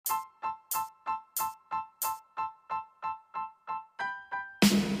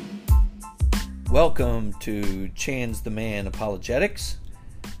Welcome to Chan's the Man Apologetics.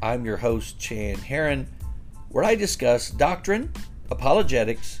 I'm your host, Chan Heron, where I discuss doctrine,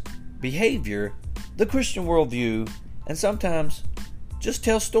 apologetics, behavior, the Christian worldview, and sometimes just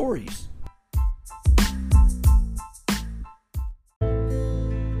tell stories.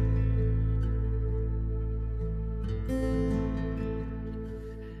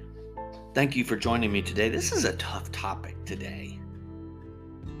 Thank you for joining me today. This is a tough topic today.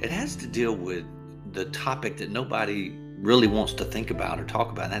 It has to deal with the topic that nobody really wants to think about or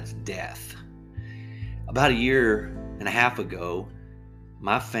talk about, and that's death. About a year and a half ago,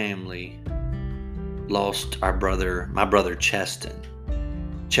 my family lost my brother Cheston.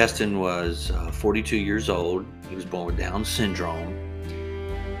 Cheston was 42 years old. He was born with Down syndrome.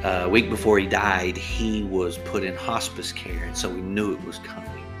 A week before he died, he was put in hospice care, and so we knew it was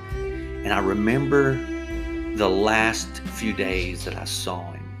coming. And I remember the last few days that I saw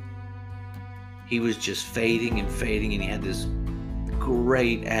him. He was just fading, and he had this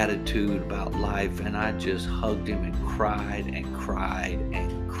great attitude about life, and I just hugged him and cried and cried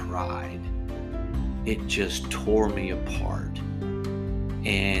and cried. It just tore me apart.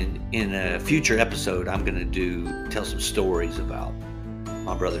 And in a future episode, I'm going to tell some stories about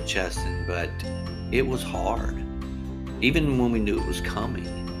my brother Cheston, but it was hard, even when we knew it was coming.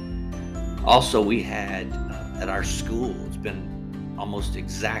 Also, we had at our school, it's been almost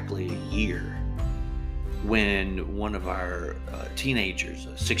exactly a year, when one of our teenagers, a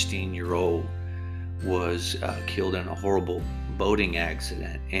 16-year-old, was killed in a horrible boating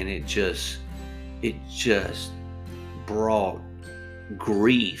accident. And it just brought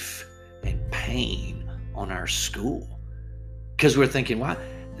grief and pain on our school, because we're thinking, wow,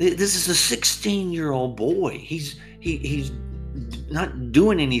 this is a 16-year-old boy. He's not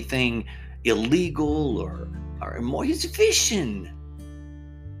doing anything illegal or immoral. He's fishing,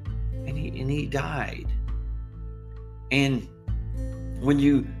 and he died. And when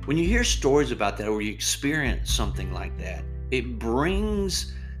you hear stories about that, or you experience something like that, it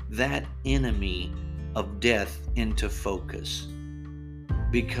brings that enemy of death into focus,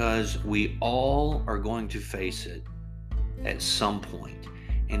 because we all are going to face it at some point.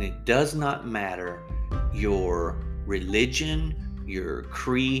 And it does not matter your religion, your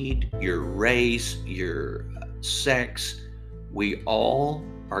creed, your race, your sex. We all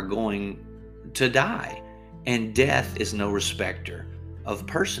are going to die, and death is no respecter of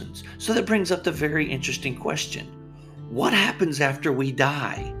persons. So that brings up the very interesting question: what happens after we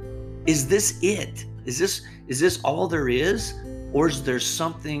die? Is this it? Is this all there is, or is there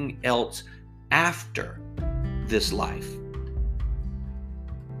something else after this life?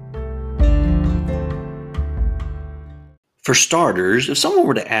 For starters, if someone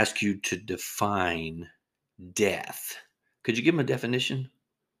were to ask you to define death, could you give them a definition?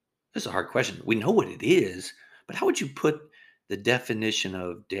 That's a hard question. We know what it is, but how would you put the definition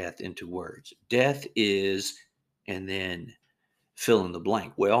of death into words? Death is, and then fill in the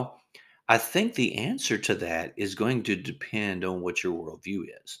blank. Well, I think the answer to that is going to depend on what your worldview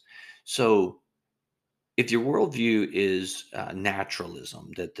is. So if your worldview is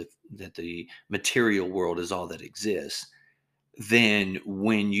naturalism, that the material world is all that exists, then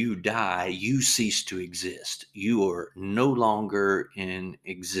when you die, you cease to exist. You are no longer in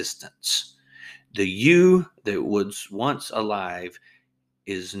existence. The you that was once alive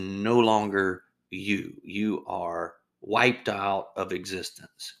is no longer you. You are wiped out of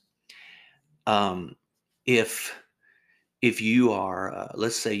existence. If you are,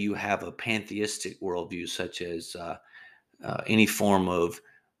 let's say you have a pantheistic worldview, such as any form of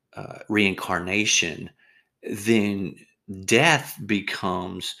reincarnation, then death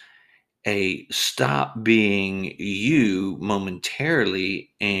becomes a stop being you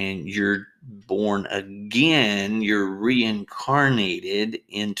momentarily, and you're born again. You're reincarnated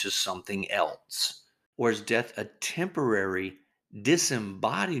into something else. Or is death a temporary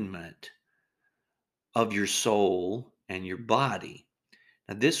disembodiment of your soul and your body?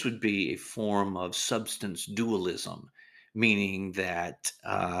 Now, this would be a form of substance dualism, meaning that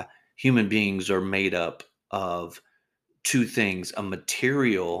human beings are made up of two things: a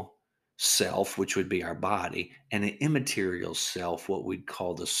material self, which would be our body, and an immaterial self, what we'd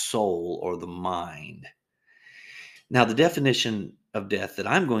call the soul or the mind. Now, the definition of death that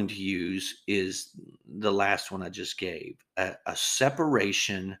I'm going to use is the last one I just gave: a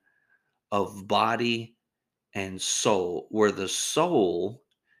separation of body and soul, where the soul,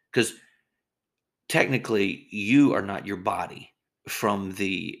 because technically you are not your body from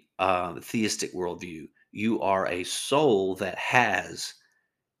the theistic worldview. You are a soul that has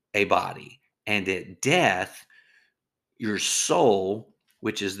a body, and at death, your soul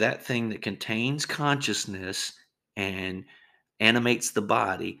which is that thing that contains consciousness and animates the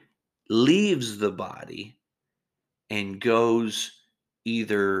body, leaves the body and goes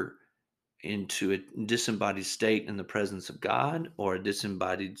either into a disembodied state in the presence of God or a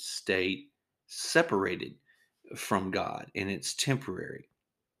disembodied state separated from God, and it's temporary.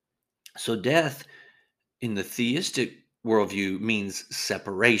 So death in the theistic worldview means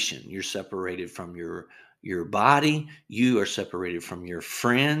separation. You're separated from your body, you are separated from your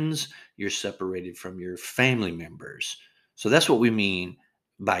friends, you're separated from your family members. So that's what we mean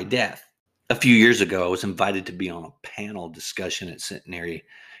by death. A few years ago, I was invited to be on a panel discussion at Centenary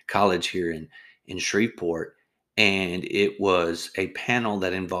College here in Shreveport. And it was a panel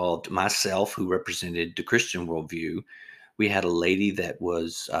that involved myself, who represented the Christian worldview. We had a lady that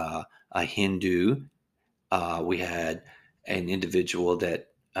was a Hindu. We had an individual that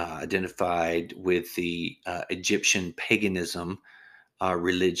identified with the Egyptian paganism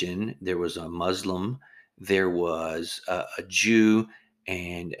religion. There was a Muslim. There was a Jew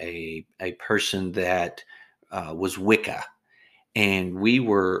and a person that was Wicca. And we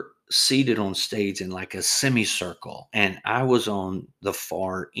were seated on stage in like a semicircle, and I was on the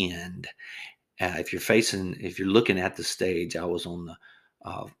far end. If you're looking at the stage, uh,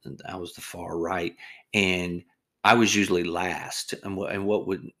 I was the far right, and I was usually last. And what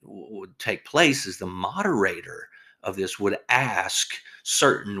would take place is the moderator of this would ask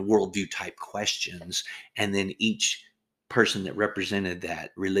certain worldview type questions, and then each person that represented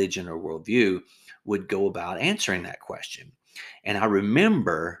that religion or worldview would go about answering that question. And I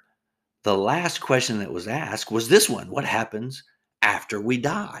remember the last question that was asked was this one: what happens after we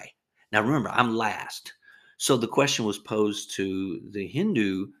die? Now, remember, I'm last. So the question was posed to the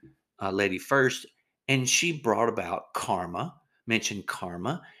Hindu lady first, and she brought about karma, mentioned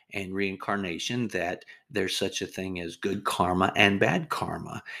karma and reincarnation, that there's such a thing as good karma and bad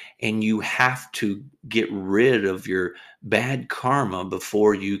karma. And you have to get rid of your bad karma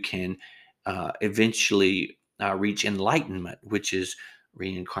before you can eventually reach enlightenment, which is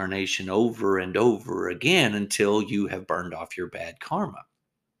reincarnation over and over again until you have burned off your bad karma.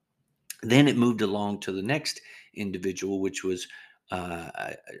 Then it moved along to the next individual, which was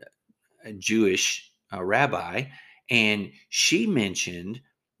a Jewish rabbi, and she mentioned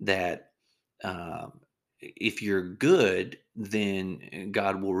that if you're good, then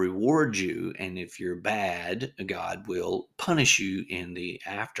God will reward you, and if you're bad, God will punish you in the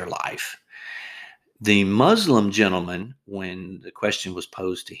afterlife. The Muslim gentleman, when the question was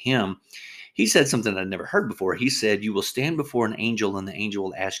posed to him, he said something I'd never heard before. He said, "You will stand before an angel, and the angel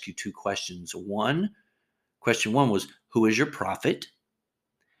will ask you two questions. Question one was, who is your prophet?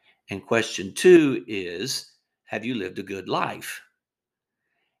 And question two is, have you lived a good life?"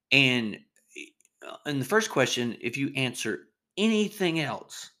 And in the first question, if you answer anything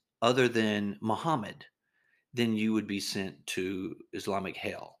else other than Muhammad, then you would be sent to Islamic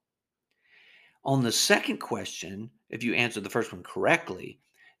hell. On the second question, if you answered the first one correctly,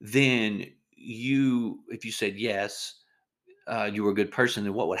 then if you said yes, you were a good person,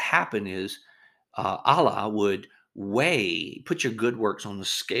 then what would happen is Allah would put your good works on the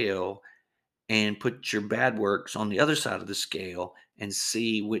scale and put your bad works on the other side of the scale and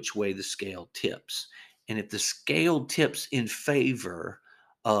see which way the scale tips. And if the scale tips in favor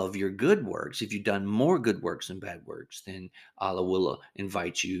of your good works, if you've done more good works than bad works, then Allah will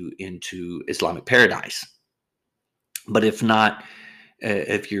invite you into Islamic paradise. But if not,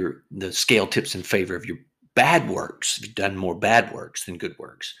 if the scale tips in favor of your bad works, if you've done more bad works than good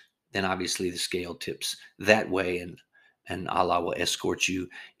works, then obviously the scale tips that way, and Allah will escort you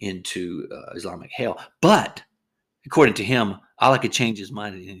into Islamic hell. But according to him, Allah could change his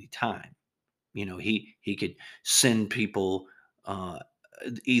mind at any time. He could send people uh,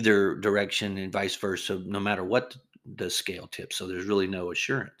 either direction and vice versa, no matter what the scale tips. So there's really no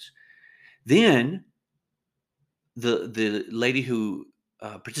assurance. Then the lady who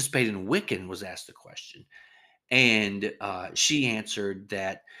participated in Wiccan was asked the question, and she answered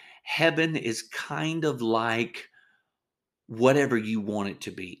that heaven is kind of like whatever you want it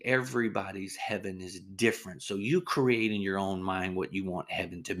to be. Everybody's heaven is different, so you create in your own mind what you want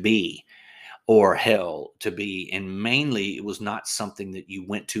heaven to be or hell to be. And mainly, it was not something that you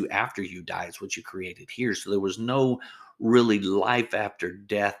went to after you died. It's what you created here. So there was no really life after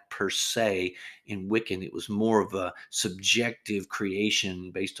death per se in Wiccan. It was more of a subjective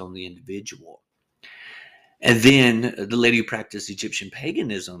creation based on the individual. And then the lady who practiced Egyptian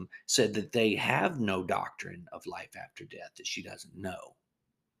paganism said that they have no doctrine of life after death, that she doesn't know.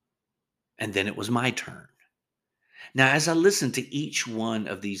 And then it was my turn. Now, as I listened to each one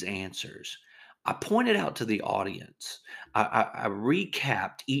of these answers, I pointed out to the audience, I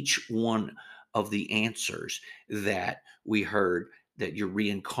recapped each one of the answers that we heard, that you're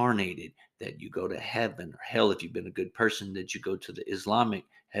reincarnated, that you go to heaven or hell if you've been a good person, that you go to the Islamic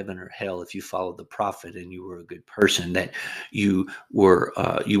heaven or hell if you followed the prophet and you were a good person, that you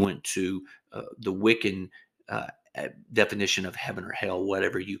went to the Wiccan uh, definition of heaven or hell,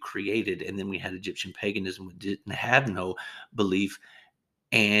 whatever you created, and then we had Egyptian paganism, which didn't have no belief.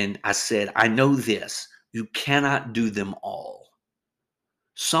 And I said, I know this. You cannot do them all.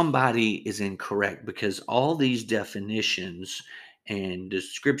 Somebody is incorrect because all these definitions and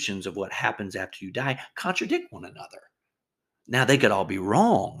descriptions of what happens after you die contradict one another. Now, they could all be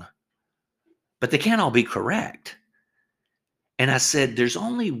wrong, but they can't all be correct. And I said, there's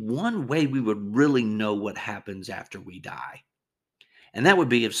only one way we would really know what happens after we die. And that would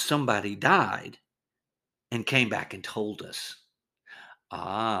be if somebody died and came back and told us.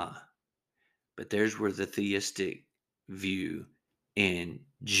 Ah, but there's where the theistic view in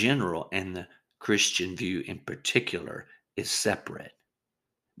general and the Christian view in particular is separate,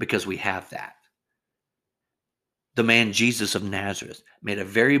 because we have that. The man Jesus of Nazareth made a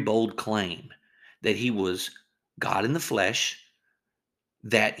very bold claim that he was God in the flesh,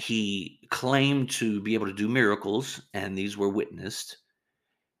 that he claimed to be able to do miracles, and these were witnessed.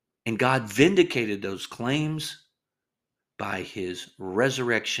 And God vindicated those claims by his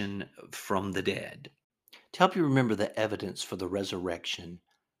resurrection from the dead. To help you remember the evidence for the resurrection,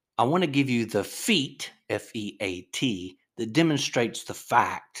 I want to give you the feat, F-E-A-T, that demonstrates the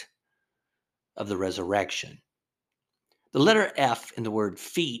fact of the resurrection. The letter F in the word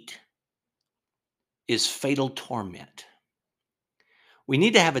feat is fatal torment. We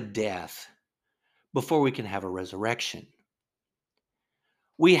need to have a death before we can have a resurrection.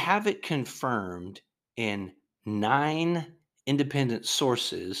 We have it confirmed in 9 independent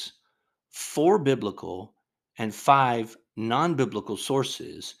sources, 4 biblical and 5 non-biblical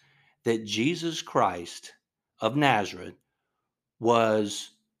sources, that Jesus Christ of Nazareth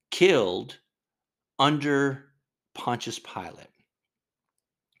was killed under Pontius Pilate.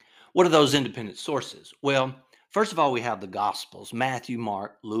 What are those independent sources? Well, first of all, we have the Gospels. Matthew,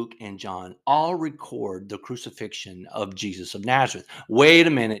 Mark, Luke, and John all record the crucifixion of Jesus of Nazareth. Wait a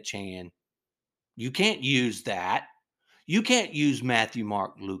minute, Chan. You can't use that. You can't use Matthew,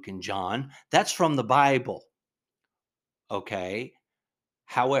 Mark, Luke, and John. That's from the Bible. Okay.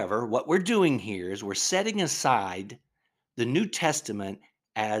 However, what we're doing here is we're setting aside the New Testament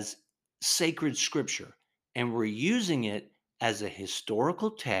as sacred scripture, and we're using it as a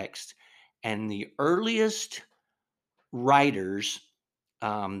historical text. And the earliest writers,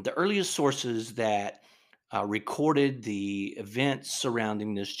 the earliest sources that recorded the events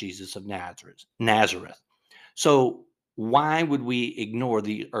surrounding this Jesus of Nazareth. So why would we ignore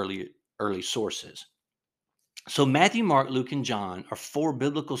the early sources? So Matthew, Mark, Luke, and John are 4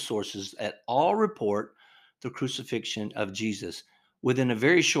 biblical sources that all report the crucifixion of Jesus within a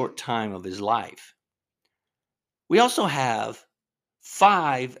very short time of his life. We also have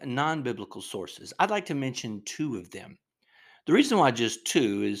 5 non-biblical sources. I'd like to mention 2 of them. The reason why just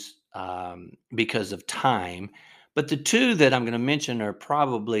 2 is because of time, but the 2 that I'm going to mention are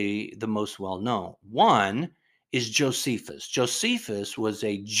probably the most well known. One is Josephus. Josephus was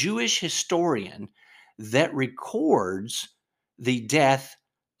a Jewish historian that records the death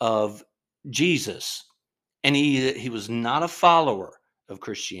of Jesus, and he was not a follower of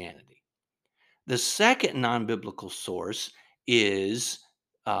Christianity. The second non-biblical source is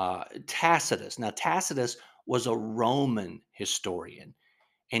Tacitus. Now, Tacitus was a Roman historian,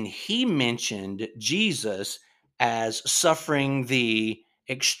 and he mentioned Jesus as suffering the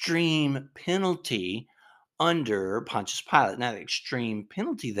extreme penalty under Pontius Pilate. Now, the extreme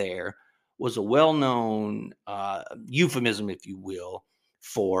penalty there was a well-known euphemism, if you will,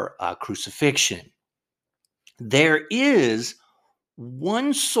 for crucifixion. There is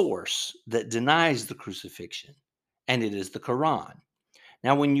one source that denies the crucifixion, and it is the Quran.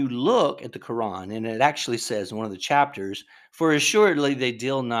 Now, when you look at the Quran, and it actually says in one of the chapters, for assuredly they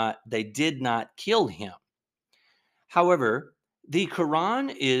did not kill him. However, the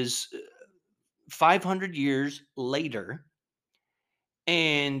Quran is 500 years later,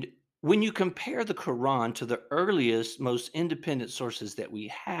 and when you compare the Quran to the earliest, most independent sources that we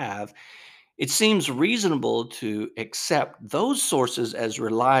have, it seems reasonable to accept those sources as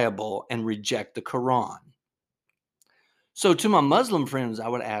reliable and reject the Quran. So, to my Muslim friends, I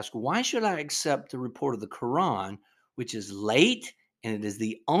would ask, why should I accept the report of the Quran, which is late and it is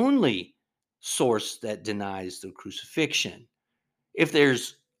the only source that denies the crucifixion? If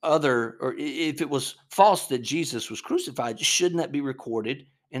there's other, or if it was false that Jesus was crucified, shouldn't that be recorded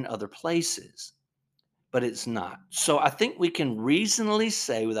in other places, but it's not. So I think we can reasonably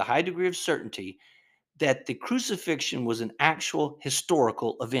say with a high degree of certainty that the crucifixion was an actual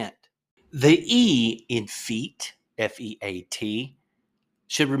historical event. The E in feet, F-E-A-T,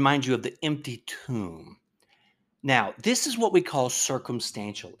 should remind you of the empty tomb. Now, this is what we call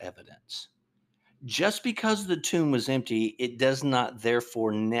circumstantial evidence. Just because the tomb was empty, it does not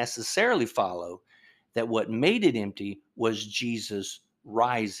therefore necessarily follow that what made it empty was Jesus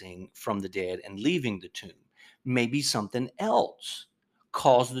rising from the dead and leaving the tomb. Maybe something else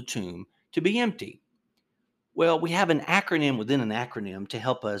caused the tomb to be empty. Well, we have an acronym within an acronym to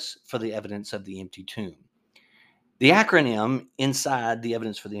help us for the evidence of the empty tomb. The acronym inside the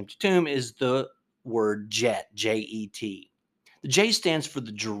evidence for the empty tomb is the word JET, J-E-T. The J stands for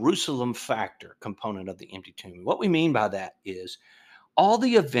the Jerusalem factor component of the empty tomb. What we mean by that is all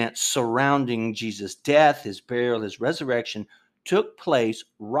the events surrounding Jesus' death, his burial, his resurrection took place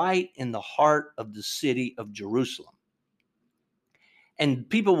right in the heart of the city of Jerusalem. And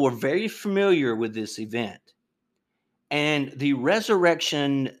people were very familiar with this event. And the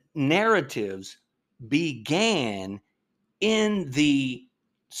resurrection narratives began in the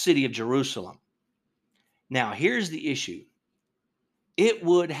city of Jerusalem. Now, here's the issue. It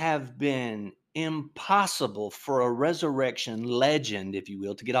would have been impossible for a resurrection legend, if you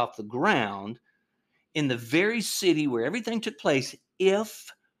will, to get off the ground in the very city where everything took place if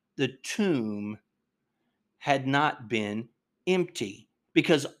the tomb had not been empty.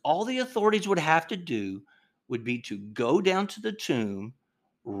 Because all the authorities would have to do would be to go down to the tomb,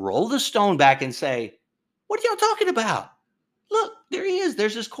 roll the stone back, and say, "What are y'all talking about? Look, there he is.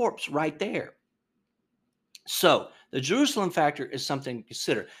 There's his corpse right there." So the Jerusalem factor is something to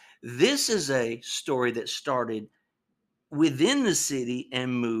consider. This is a story that started within the city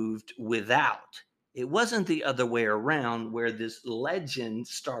and moved without. It wasn't the other way around where this legend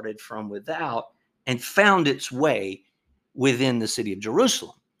started from without and found its way within the city of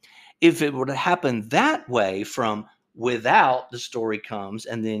Jerusalem. If it would have happened that way from without, the story comes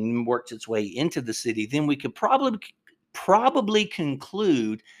and then works its way into the city, then we could probably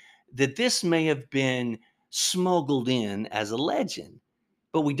conclude that this may have been smuggled in as a legend,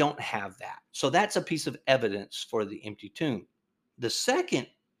 but we don't have that. So that's a piece of evidence for the empty tomb. The second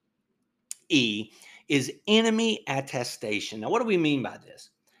E is enemy attestation. Now, what do we mean by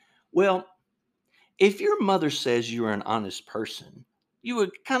this? Well, if your mother says you're an honest person, you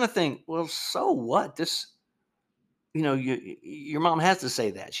would kind of think, well, so what? Your mom has to say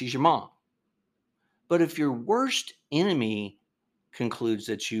that. She's your mom. But if your worst enemy concludes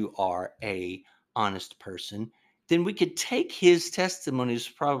that you are a honest person, then we could take his testimony as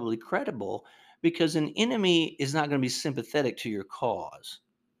probably credible because an enemy is not going to be sympathetic to your cause.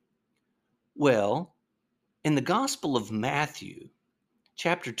 Well, in the Gospel of Matthew,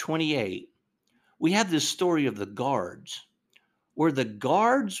 chapter 28, we have this story of the guards where the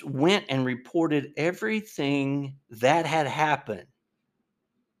guards went and reported everything that had happened.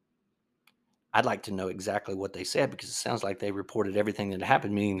 I'd like to know exactly what they said because it sounds like they reported everything that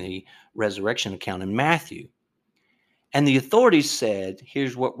happened, meaning the resurrection account in Matthew. And the authorities said,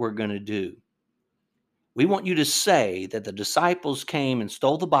 here's what we're going to do. We want you to say that the disciples came and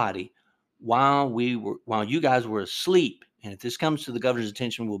stole the body while you guys were asleep. And if this comes to the governor's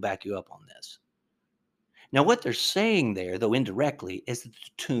attention, we'll back you up on this. Now, what they're saying there, though indirectly, is that the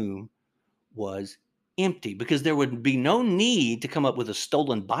tomb was empty because there would be no need to come up with a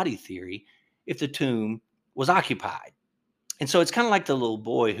stolen body theory if the tomb was occupied. And so it's kind of like the little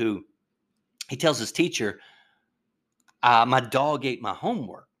boy who he tells his teacher, my dog ate my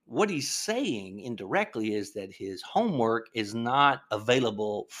homework. What he's saying indirectly is that his homework is not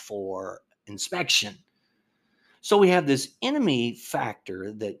available for inspection. So we have this enemy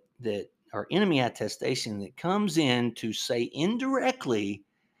factor that or enemy attestation that comes in to say indirectly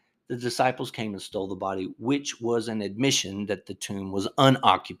the disciples came and stole the body, which was an admission that the tomb was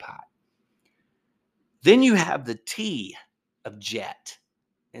unoccupied. Then you have the T of jet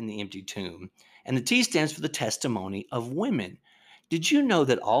in the empty tomb, and the T stands for the testimony of women. Did you know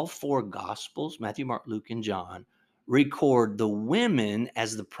that all four Gospels, Matthew, Mark, Luke, and John, record the women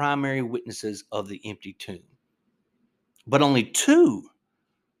as the primary witnesses of the empty tomb? But only two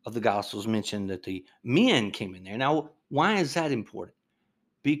of the Gospels mention that the men came in there. Now, why is that important?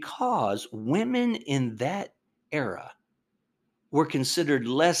 Because women in that era were considered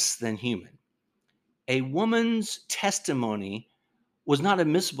less than human. A woman's testimony was not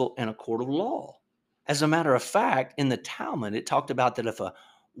admissible in a court of law. As a matter of fact, in the Talmud, it talked about that if a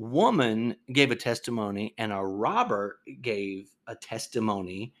woman gave a testimony and a robber gave a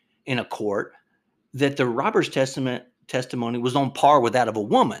testimony in a court, that the robber's testimony was on par with that of a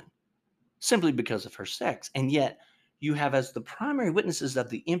woman simply because of her sex. And yet you have as the primary witnesses of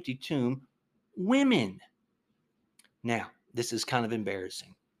the empty tomb women. Now, this is kind of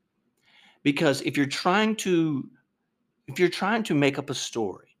embarrassing because if you're trying to make up a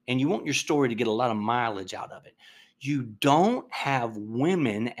story and you want your story to get a lot of mileage out of it, you don't have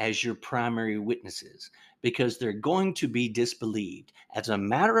women as your primary witnesses because they're going to be disbelieved. As a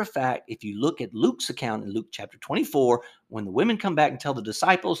matter of fact, if you look at Luke's account in Luke chapter 24, when the women come back and tell the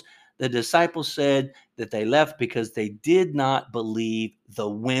disciples said that they left because they did not believe the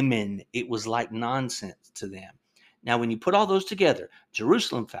women. It was like nonsense to them. Now, when you put all those together,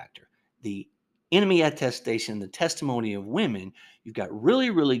 Jerusalem factor, the enemy attestation, the testimony of women, you've got really,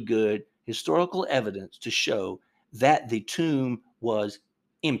 really good historical evidence to show that the tomb was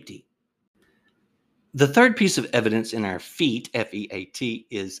empty. The third piece of evidence in our feat, F-E-A-T,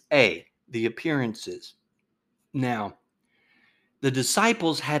 is A, the appearances. Now, the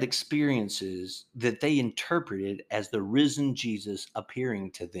disciples had experiences that they interpreted as the risen Jesus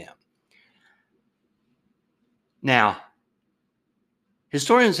appearing to them. Now,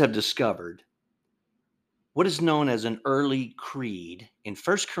 historians have discovered what is known as an early creed in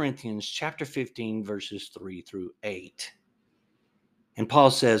 1 Corinthians chapter 15, verses 3 through 8. And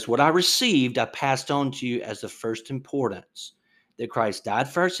Paul says, what I received, I passed on to you as the first importance, that Christ died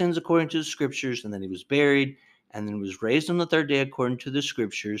for our sins according to the scriptures, and then he was buried, and then was raised on the third day according to the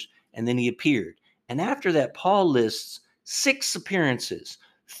scriptures, and then he appeared. And after that, Paul lists 6 appearances,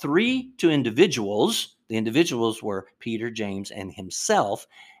 3 to individuals. The individuals were Peter, James, and himself.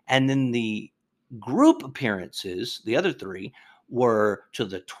 And then the group appearances, the other 3, were to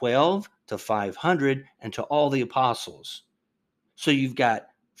the 12, to 500, and to all the apostles. So you've got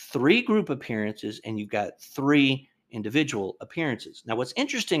 3 group appearances and you've got 3 individual appearances. Now, what's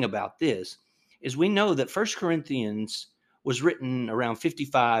interesting about this is we know that 1 Corinthians was written around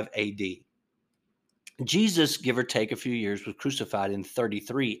 55 AD. Jesus, give or take a few years, was crucified in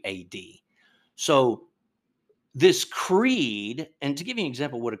 33 AD. So this creed, and to give you an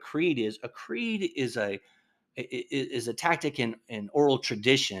example what a creed is a tactic in oral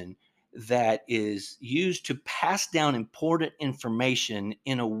tradition that is used to pass down important information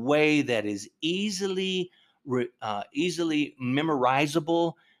in a way that is easily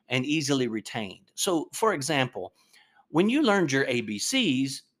memorizable and easily retained. So, for example, when you learned your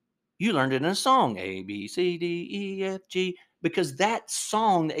ABCs, you learned it in a song, A, B, C, D, E, F, G, because that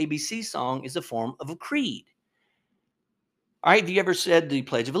song, the ABC song, is a form of a creed. All right, have you ever said the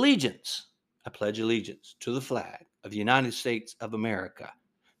Pledge of Allegiance? I pledge allegiance to the flag of the United States of America.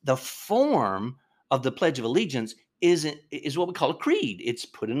 The form of the Pledge of Allegiance is what we call a creed. It's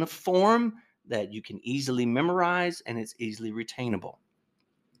put in a form that you can easily memorize and it's easily retainable.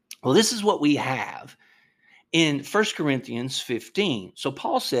 Well, this is what we have in 1 Corinthians 15. So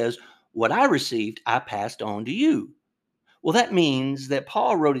Paul says, what I received, I passed on to you. Well, that means that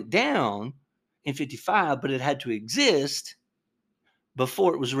Paul wrote it down in 55, but it had to exist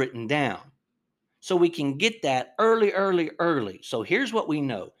before it was written down. So we can get that early. So here's what we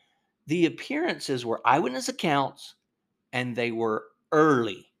know. The appearances were eyewitness accounts and they were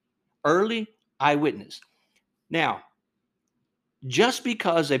early eyewitness. Now, just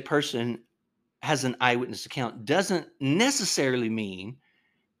because a person has an eyewitness account doesn't necessarily mean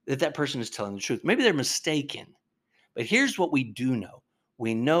that that person is telling the truth. Maybe they're mistaken. But here's what we do know.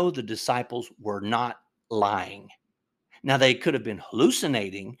 We know the disciples were not lying. Now, they could have been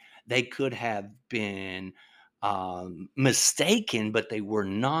hallucinating. They could have been mistaken, but they were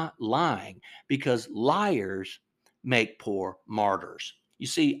not lying because liars make poor martyrs. You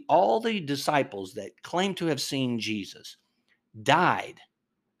see, all the disciples that claim to have seen Jesus died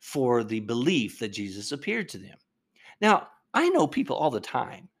for the belief that Jesus appeared to them. Now, I know people all the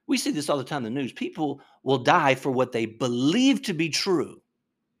time. We see this all the time in the news. People will die for what they believe to be true.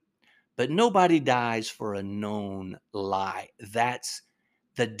 But nobody dies for a known lie. That's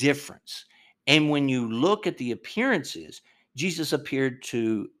the difference. And when you look at the appearances, Jesus appeared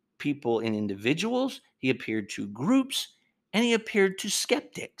to people in individuals, he appeared to groups, and he appeared to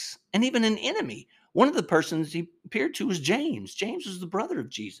skeptics and even an enemy. One of the persons he appeared to was James. James was the brother of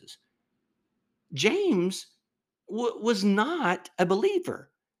Jesus. James was not a believer.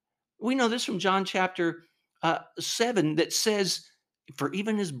 We know this from John chapter 7 that says, for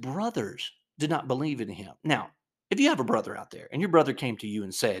even his brothers did not believe in him. Now, if you have a brother out there and your brother came to you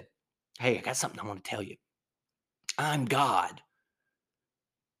and said, hey, I got something I want to tell you. I'm God.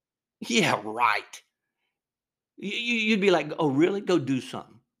 Yeah, right. You'd be like, oh, really? Go do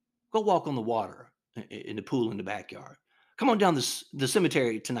something. Go walk on the water in the pool in the backyard. Come on down the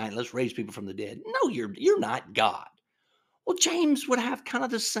cemetery tonight and let's raise people from the dead. No, you're not God. Well, James would have kind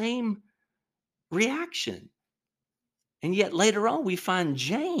of the same reaction. And yet later on, we find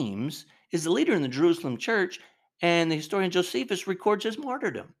James is the leader in the Jerusalem church, and the historian Josephus records his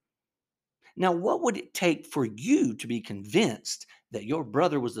martyrdom. Now, what would it take for you to be convinced that your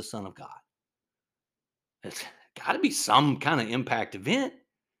brother was the Son of God? It's got to be some kind of impact event.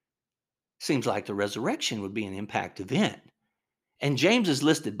 Seems like the resurrection would be an impact event. And James is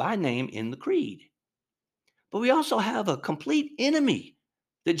listed by name in the creed. But we also have a complete enemy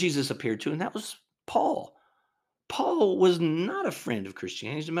that Jesus appeared to, and that was Paul. Paul was not a friend of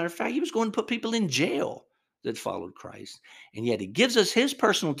Christianity. As a matter of fact, he was going to put people in jail that followed Christ. And yet he gives us his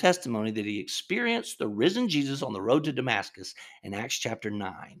personal testimony that he experienced the risen Jesus on the road to Damascus in Acts chapter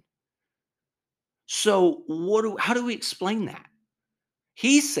 9. So how do we explain that?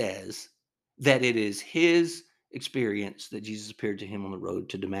 He says that it is his experience that Jesus appeared to him on the road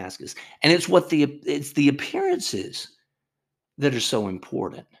to Damascus. And it's the appearances that are so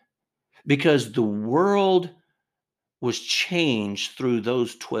important, because the world was changed through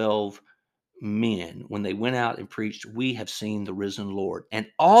those 12 men when they went out and preached, "We have seen the risen Lord."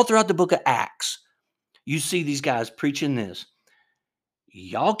 And all throughout the book of Acts, you see these guys preaching this.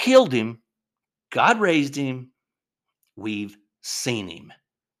 Y'all killed him. God raised him. We've seen him.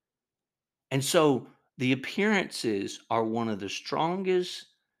 And so the appearances are one of the strongest,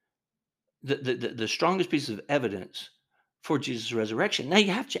 the strongest pieces of evidence for Jesus' resurrection. Now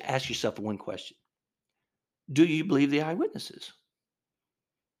you have to ask yourself one question. Do you believe the eyewitnesses?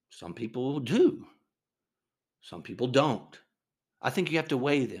 Some people do. Some people don't. I think you have to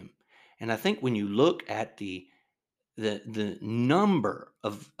weigh them. And I think when you look at the number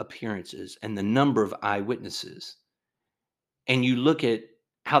of appearances and the number of eyewitnesses, and you look at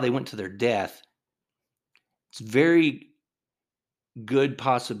how they went to their death, it's very good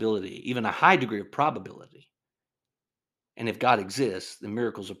possibility, even a high degree of probability. And if God exists, the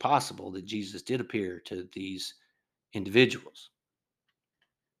miracles are possible that Jesus did appear to these individuals.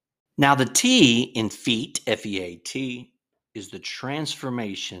 Now, the T in feet, F-E-A-T, is the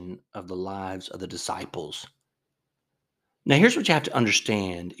transformation of the lives of the disciples. Now, here's what you have to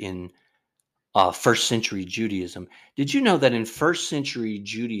understand in first century Judaism. Did you know that in first century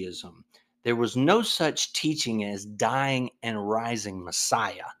Judaism, there was no such teaching as dying and rising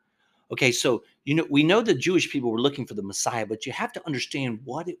Messiah? Okay, so we know the Jewish people were looking for the Messiah, but you have to understand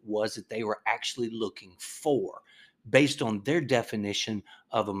what it was that they were actually looking for based on their definition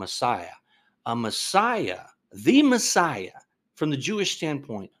of a Messiah. A Messiah, the Messiah, from the Jewish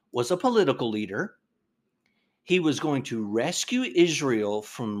standpoint, was a political leader. He was going to rescue Israel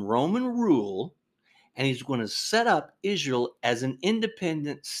from Roman rule, and he's going to set up Israel as an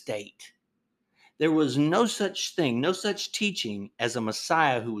independent state. There was no such thing, no such teaching as a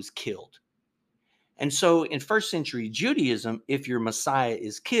Messiah who was killed. And so in first century Judaism, if your Messiah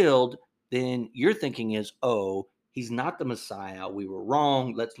is killed, then your thinking is, oh, he's not the Messiah. We were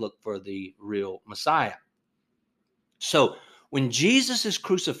wrong. Let's look for the real Messiah. So when Jesus is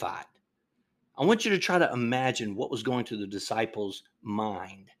crucified, I want you to try to imagine what was going through the disciples'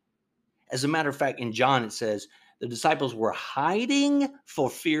 mind. As a matter of fact, in John, it says the disciples were hiding for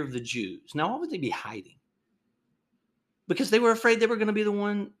fear of the Jews. Now, why would they be hiding? Because they were afraid they were going to be the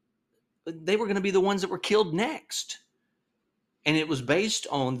ones that were killed next. And it was based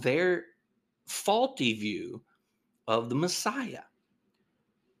on their faulty view of the Messiah.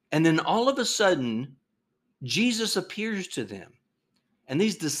 And then all of a sudden, Jesus appears to them. And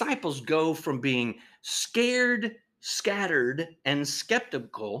these disciples go from being scared, scattered, and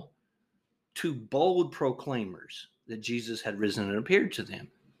skeptical to bold proclaimers that Jesus had risen and appeared to them.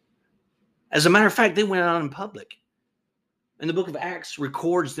 As a matter of fact, they went out in public. And the book of Acts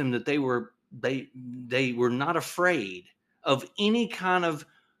records them that they were not afraid of any kind of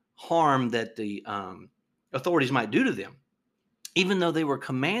harm that the authorities might do to them, even though they were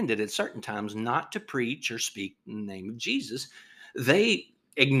commanded at certain times not to preach or speak in the name of Jesus. They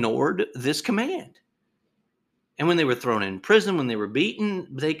ignored this command. And when they were thrown in prison, when they were beaten,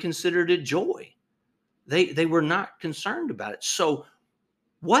 they considered it joy. They were not concerned about it. So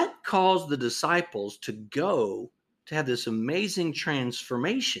what caused the disciples to go to have this amazing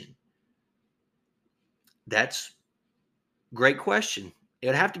transformation? That's a great question.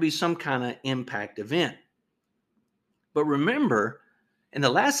 It'd have to be some kind of impact event. But remember, in the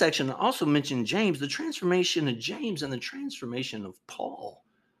last section, I also mentioned James. The transformation of James and the transformation of Paul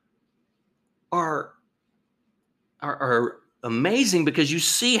are amazing, because you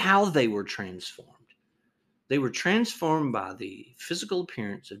see how they were transformed. They were transformed by the physical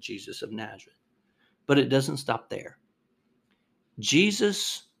appearance of Jesus of Nazareth. But it doesn't stop there.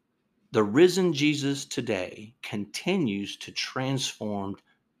 Jesus The risen Jesus today continues to transform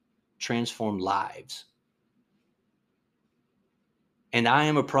lives. And I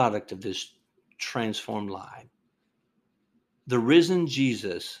am a product of this transformed life. The risen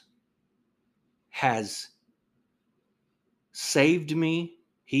Jesus has saved me.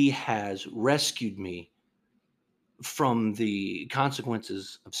 He has rescued me from the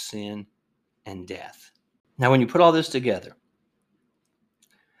consequences of sin and death. Now, when you put all this together,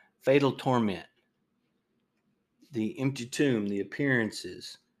 fatal torment, the empty tomb, the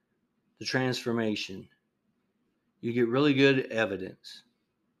appearances, the transformation, you get really good evidence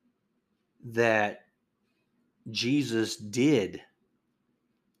that Jesus did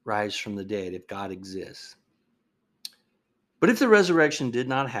rise from the dead if God exists. But if the resurrection did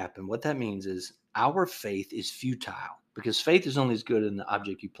not happen, what that means is our faith is futile, because faith is only as good in the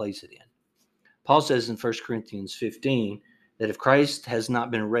object you place it in. Paul says in 1 Corinthians 15 that if Christ has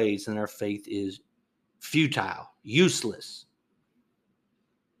not been raised, then our faith is futile, useless.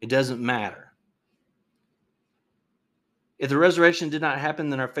 It doesn't matter. If the resurrection did not happen,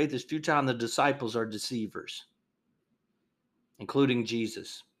 then our faith is futile and the disciples are deceivers, including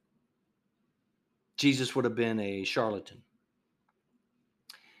Jesus. Jesus would have been a charlatan.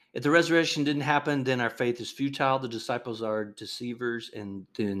 If the resurrection didn't happen, then our faith is futile, the disciples are deceivers, and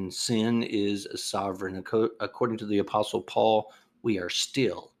then sin is sovereign. According to the Apostle Paul, we are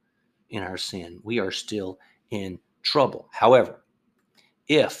still in our sin. We are still in trouble. However,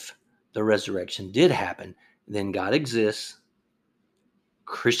 if the resurrection did happen, then God exists.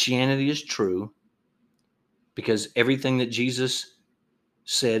 Christianity is true, because everything that Jesus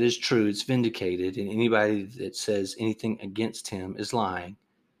said is true. It's vindicated, and anybody that says anything against him is lying.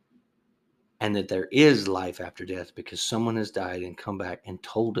 And that there is life after death because someone has died and come back and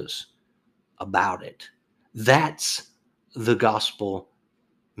told us about it. That's the gospel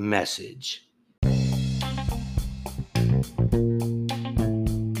message.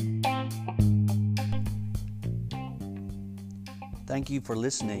 Thank you for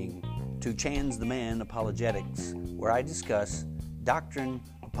listening to Chan's the Man Apologetics, where I discuss doctrine,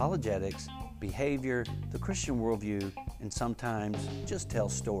 apologetics, behavior, the Christian worldview, and sometimes just tell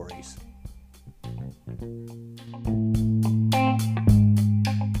stories.